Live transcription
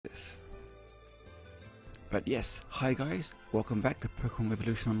But yes, hi guys, welcome back to Pokémon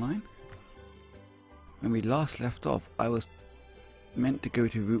Revolution Online. When we last left off, I was meant to go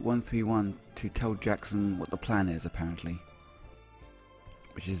to Route 131 to tell Jackson what the plan is, apparently.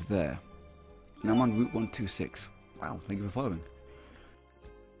 Which is there. Now I'm on Route 126. Wow, thank you for following.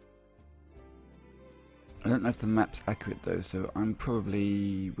 I don't know if the map's accurate though, so I'm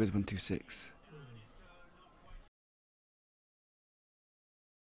probably with 126.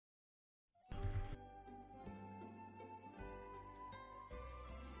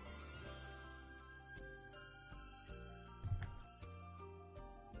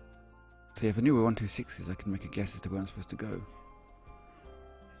 So if I knew where 126 is, I can make a guess as to where I'm supposed to go.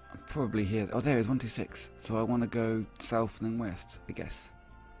 I'm probably here. Oh, there is 126. So I want to go south and then west, I guess.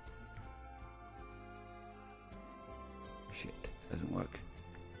 Shit, doesn't work.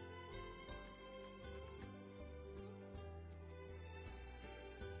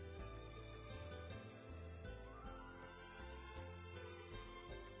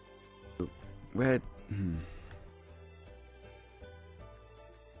 Where?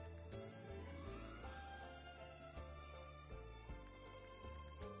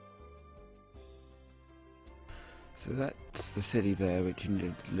 So that's the city there, which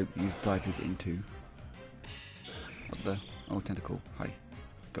you use dive to get into. What the? Oh, tentacle. Hi.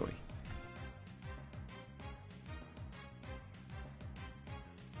 Go away.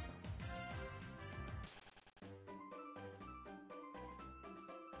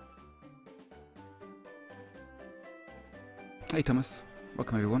 Hey Thomas.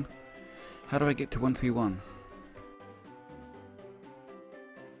 Welcome everyone. How do I get to 131?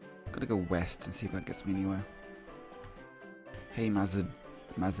 Gotta go west and see if that gets me anywhere. Hey Mazadzen.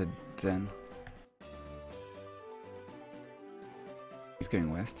 He's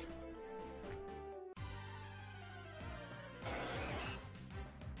going west.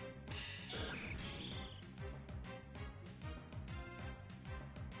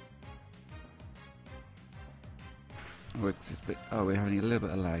 Oh, it's just a bit, oh, we're having a little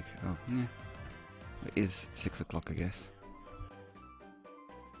bit of lag. Oh, yeah. It is 6 o'clock, I guess.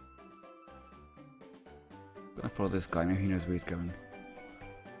 Gonna follow this guy, maybe he knows where he's going.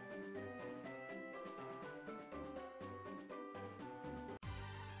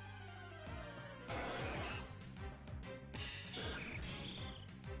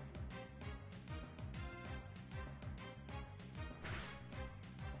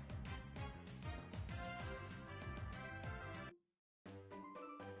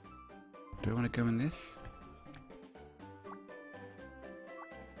 Do I want to go in this?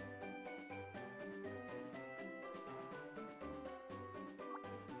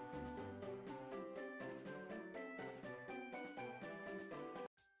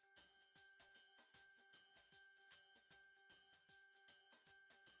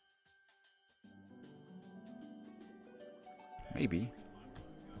 Maybe.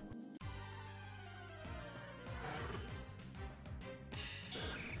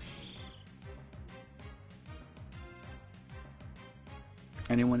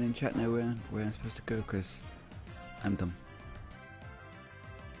 Anyone in chat know where I'm supposed to go? Because I'm dumb.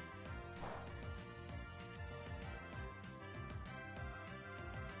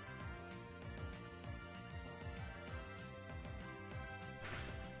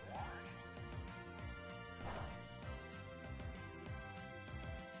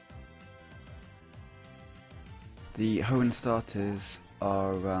 The Hoenn starters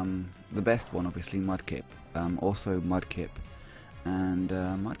are the best one, obviously Mudkip, also Mudkip and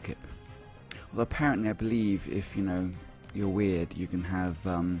Mudkip. Although apparently I believe if you're weird, you can have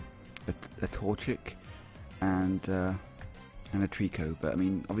a Torchic and a Trico, but I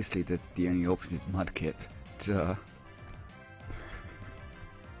mean obviously the only option is Mudkip. Duh.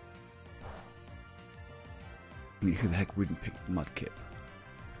 I mean, who the heck wouldn't pick Mudkip?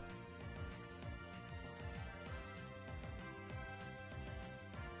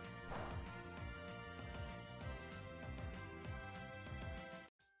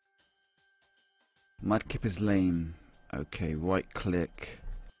 Mudkip is lame. Okay, right click.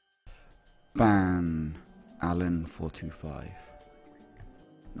 Ban Alan425.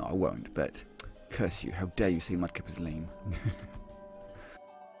 No, I won't, but curse you, how dare you say Mudkip is lame.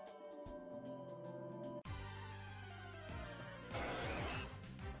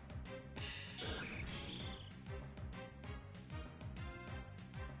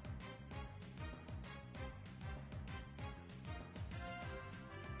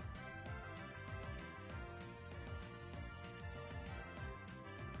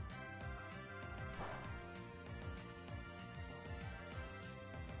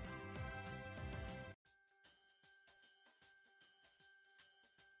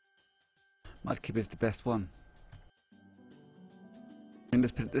 Mudkip is the best one. And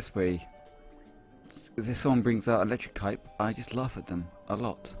let's put it this way. If someone brings out electric type, I just laugh at them a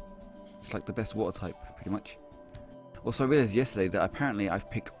lot. It's like the best water type, pretty much. Also, I realised yesterday that apparently I've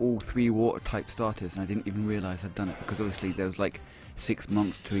picked all 3 water type starters and I didn't even realise I'd done it, because obviously there was like 6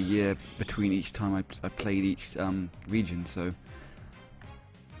 months to a year between each time I played each region, so...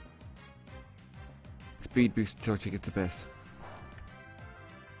 Speed boost Torchic is the best.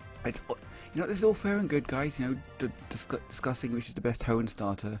 You know, this is all fair and good, guys, you know, discussing which is the best Hoenn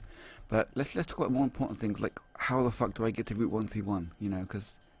starter, but let's talk about more important things, like how the fuck do I get to Route 131, you know,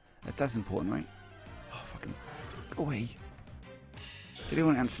 because that's important, right? Oh, fucking... Go away. Did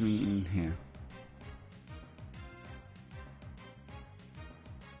anyone answer me in here?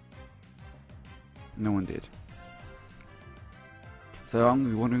 No one did. So I'm going to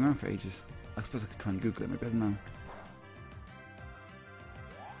be wandering around for ages. I suppose I could try and Google it, maybe, I don't know.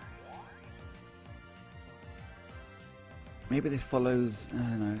 Maybe this follows, I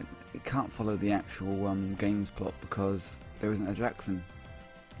don't know, it can't follow the actual game's plot because there isn't a Jackson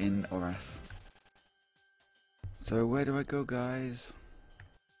in Oras. So where do I go, guys?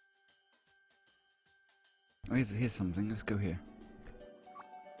 Oh, here's something, let's go here.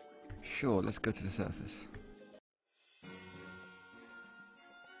 Sure, let's go to the surface.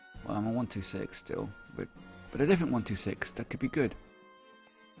 Well, I'm on 126 still, but a different 126, that could be good.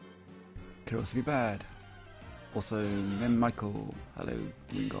 Could also be bad. Also, then Michael, hello,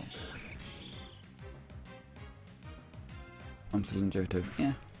 Wingo. I'm still in Johto,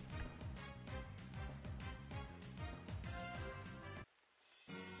 yeah.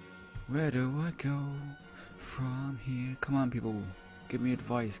 Where do I go from here? Come on, people, give me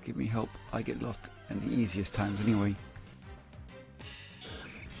advice, give me help. I get lost in the easiest times anyway.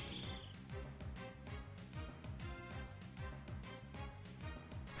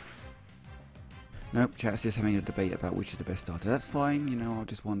 Nope, chat's just having a debate about which is the best starter. That's fine, you know, I'll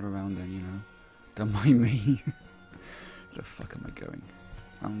just wander around then, you know. Don't mind me. Where the fuck am I going?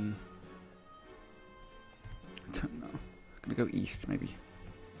 I don't know. I'm gonna go east, maybe.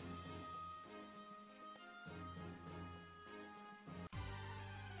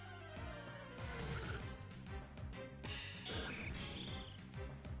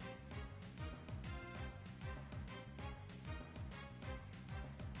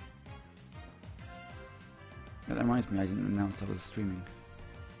 That reminds me, I didn't announce I was streaming.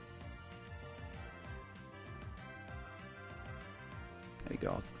 There you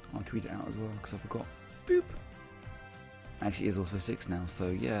go, I'll tweet it out as well, because I forgot. Boop! Actually, it is also 6 now, so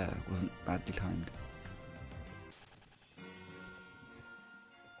yeah, it wasn't badly timed.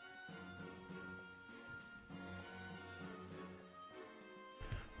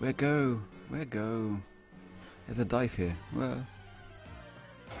 Where go? Where go? There's a dive here. Well.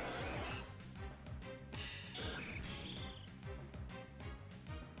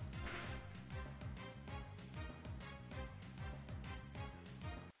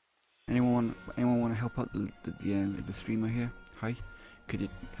 Anyone want to help out the streamer here? Hi, could you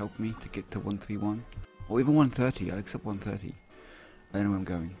help me to get to 131? Or even 130, I'll accept 130. I don't know where I'm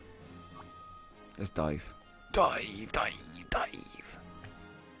going. Let's dive. Dive, dive, dive!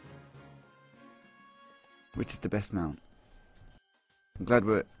 Which is the best mount? I'm glad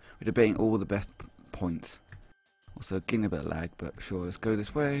we're debating all the best points. Also getting a bit of lag, but sure, let's go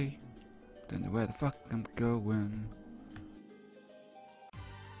this way. Don't know where the fuck I'm going.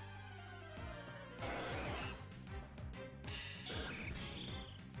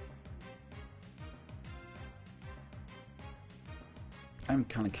 I'm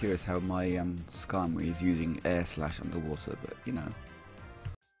kind of curious how my Skarmory is using air slash underwater, but you know,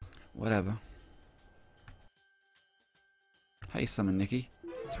 whatever. Hey, Summon Nikki.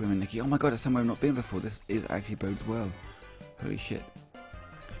 Swimming Nikki. Oh my god, it's somewhere I've not been before. This is actually bodes well. Holy shit.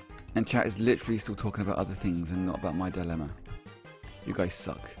 And chat is literally still talking about other things and not about my dilemma. You guys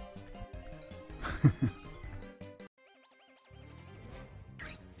suck.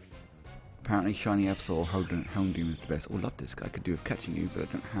 Apparently Shiny Absol or Houndoom is the best. Oh, love this guy. I could do with catching you, but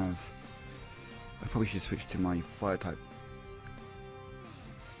I don't have... I probably should switch to my fire type.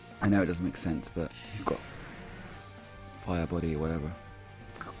 I know it doesn't make sense, but he's got fire body or whatever.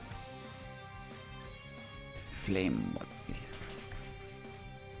 Flame body.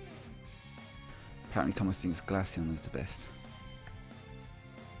 Apparently Thomas thinks Glaceon is the best.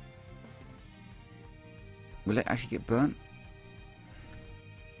 Will it actually get burnt?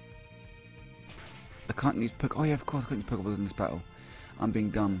 I can't use Oh yeah, of course I couldn't use Pokeballs in this battle. I'm being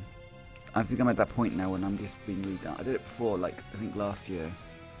dumb. I think I'm at that point now when I'm just being really dumb. I did it before, like, I think last year.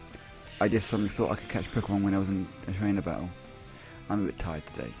 I just suddenly thought I could catch Pokemon when I was in a trainer battle. I'm a bit tired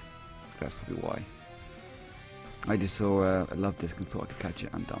today. That's probably why. I just saw a love disc and thought I could catch it.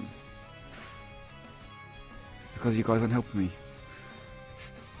 I'm dumb. Because you guys aren't helping me.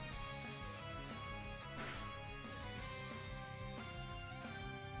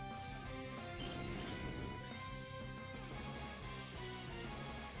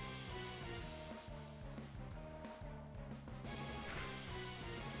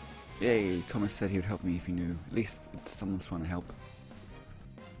 Yay, Thomas said he would help me if he knew. At least someone's trying to help.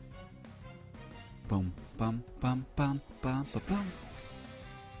 Bum bum bum bum bum bum bum.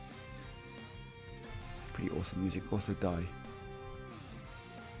 Pretty awesome music. Also die.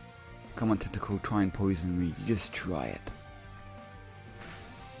 Come on, Tentacle, try and poison me. Just try it.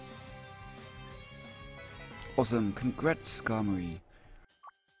 Awesome. Congrats, Skarmory.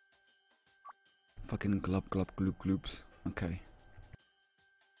 Fucking glub glub gloop gloops. Okay.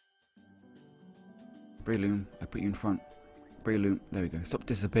 Breloom, I put you in front. Breloom, there we go. Stop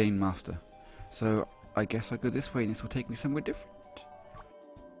disobeying, Master. So, I guess I go this way and this will take me somewhere different.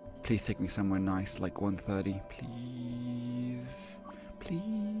 Please take me somewhere nice, like 130. Please.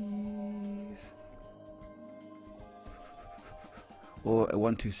 Please. Or a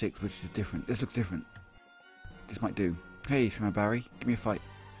 126, which is different. This looks different. This might do. Hey, Swimmer Barry, give me a fight.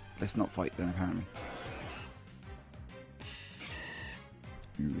 Let's not fight then, apparently.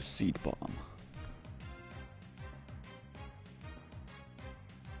 Use Seed Bomb.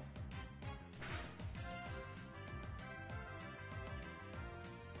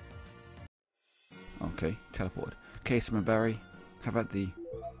 Okay, teleported. Okay, Swimmer Barry, how about the...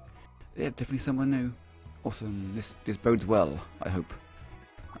 Yeah, definitely someone new. Awesome, this bodes well, I hope.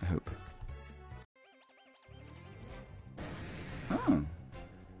 I hope. Oh.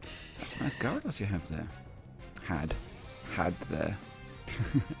 That's a nice Gyarados you have there. Had there.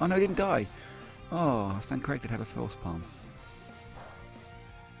 Oh no, he didn't die. Oh, I stand corrected, have a false palm.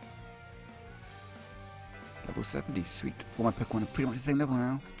 Level 70, sweet. All my Pokemon are pretty much the same level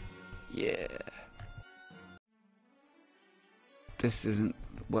now. Yeah. This isn't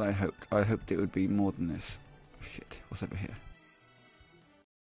what I hoped. I hoped it would be more than this. Shit, what's over here?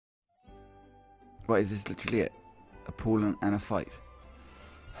 What, is this literally it? A pool and a fight?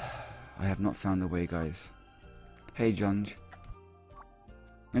 I have not found a way, guys. Hey, Junge.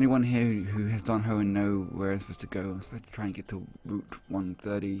 Anyone here who has done Hoenn know where I'm supposed to go? I'm supposed to try and get to Route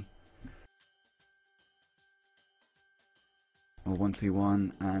 130. Or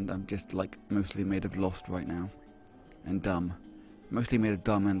 131, and I'm just like mostly made of lost right now. And dumb. Mostly made of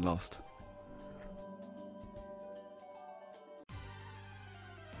dumb and lost.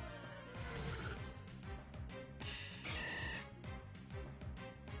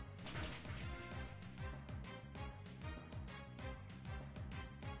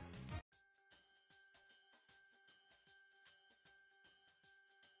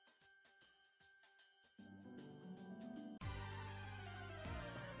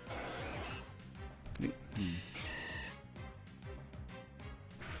 Hmm.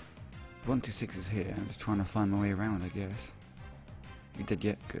 126 is here. I'm just trying to find my way around, I guess. You did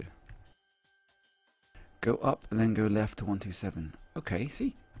yet? Good. Go up and then go left to 127. Okay,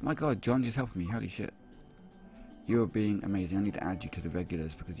 see? My god, John just helped me. Holy shit. You're being amazing. I need to add you to the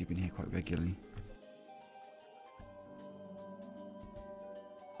regulars because you've been here quite regularly.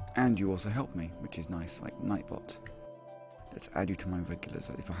 And you also helped me, which is nice, like Nightbot. Let's add you to my regulars,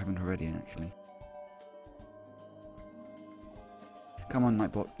 if I haven't already, actually. Come on,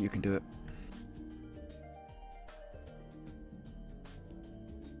 Nightbot, you can do it.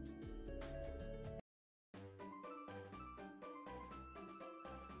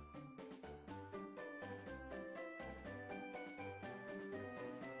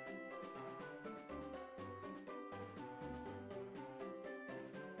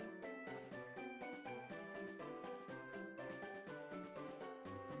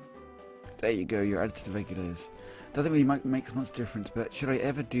 There you go, you're added to the regulars. Doesn't really make much difference, but should I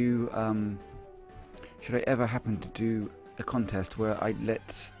ever do, should I ever happen to do a contest where I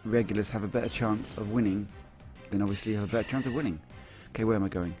let regulars have a better chance of winning, then obviously you have a better chance of winning. Okay, where am I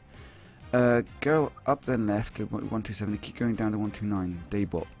going? Go up then left to 127 and keep going down to 129,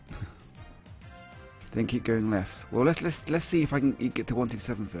 Daybot. Then keep going left. Well, let's see if I can get to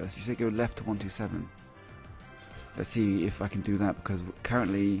 127 first. You say go left to 127. Let's see if I can do that because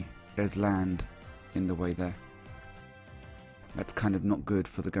currently there's land in the way there. That's kind of not good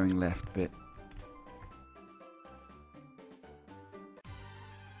for the going left bit.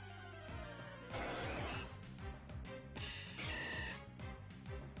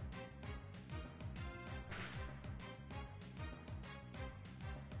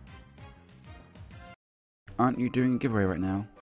 Aren't you doing a giveaway right now?